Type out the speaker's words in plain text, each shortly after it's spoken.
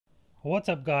What's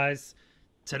up, guys?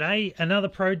 Today another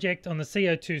project on the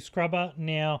CO2 Scrubber.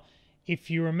 Now if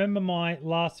you remember my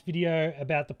last video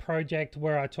about the project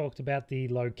where I talked about the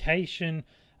location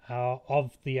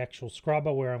of the actual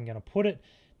scrubber, where I'm going to put it,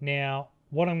 now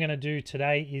what I'm going to do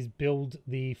today is build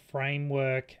the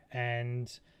framework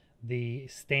and the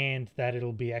stand that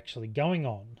it'll be actually going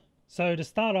on. So to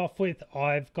start off with,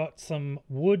 I've got some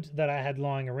wood that I had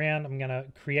lying around. I'm going to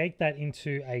create that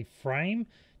into a frame.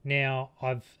 Now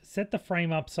I've set the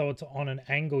frame up so it's on an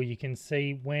angle. You can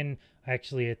see when I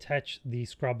actually attach the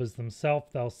scrubbers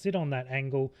themselves, they'll sit on that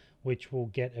angle, which will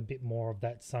get a bit more of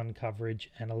that sun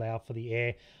coverage and allow for the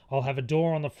air. I'll have a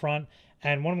door on the front,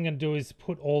 and what I'm going to do is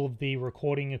put all of the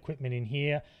recording equipment in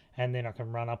here, and then I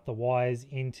can run up the wires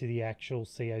into the actual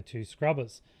CO2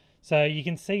 scrubbers. So you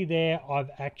can see there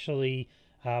I've actually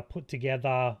put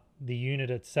together the unit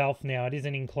itself. Now it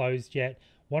isn't enclosed yet.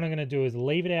 What I'm going to do is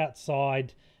leave it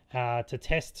outside to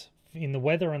test in the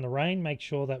weather and the rain, make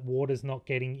sure that water's not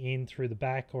getting in through the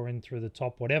back or in through the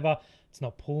top, whatever. It's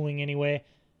not pooling anywhere,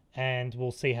 and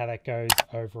we'll see how that goes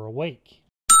over a week.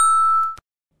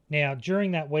 Now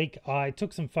during that week I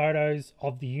took some photos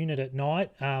of the unit at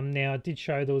night. Now it did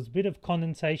show there was a bit of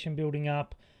condensation building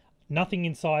up, nothing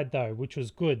inside though, which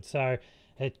was good. So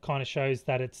it kind of shows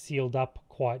that it's sealed up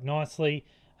quite nicely.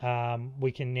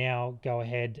 We can now go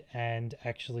ahead and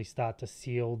actually start to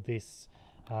seal this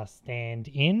stand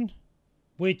in,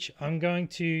 which I'm going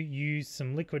to use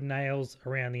some liquid nails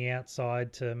around the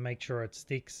outside to make sure it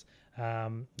sticks.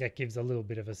 That gives a little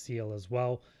bit of a seal as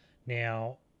well.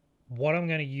 Now what I'm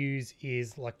going to use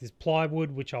is like this plywood,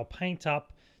 which I'll paint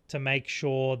up to make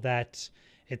sure that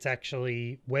it's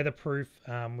actually weatherproof.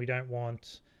 We don't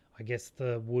want, I guess,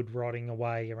 the wood rotting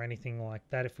away or anything like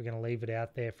that if we're going to leave it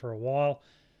out there for a while.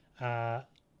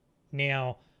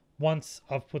 Now once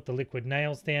I've put the liquid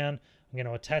nails down, I'm going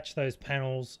to attach those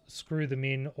panels, screw them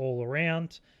in all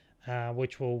around,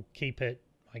 which will keep it,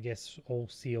 I guess, all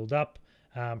sealed up,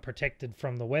 protected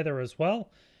from the weather as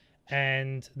well.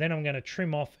 And then I'm going to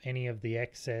trim off any of the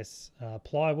excess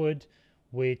plywood,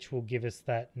 which will give us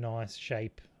that nice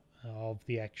shape of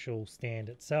the actual stand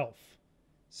itself.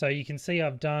 So you can see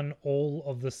I've done all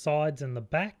of the sides and the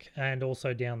back and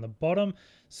also down the bottom.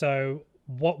 So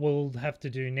what we'll have to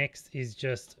do next is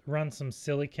just run some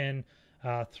silicone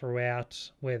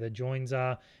throughout where the joins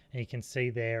are, and you can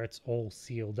see there it's all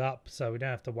sealed up, so we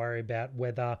don't have to worry about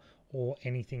weather or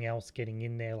anything else getting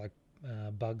in there, like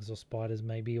bugs or spiders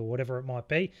maybe, or whatever it might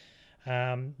be.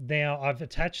 Now I've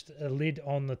attached a lid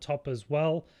on the top as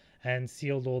well and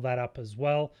sealed all that up as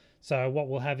well. So what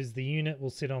we'll have is the unit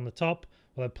will sit on the top.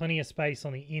 We'll have plenty of space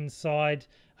on the inside.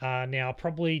 Now I'll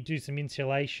probably do some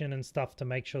insulation and stuff to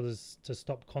make sure to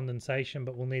stop condensation,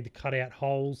 but we'll need to cut out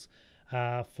holes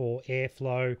for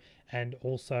airflow and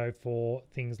also for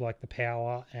things like the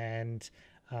power and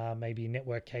maybe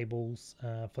network cables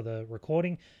for the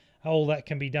recording. All that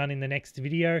can be done in the next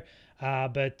video,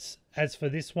 but as for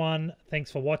this one,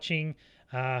 thanks for watching.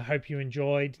 Hope you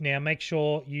enjoyed. Now make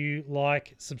sure you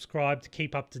like, subscribe to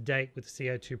keep up to date with the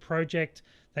CO2 project.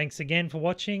 Thanks again for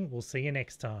watching. We'll see you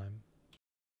next time.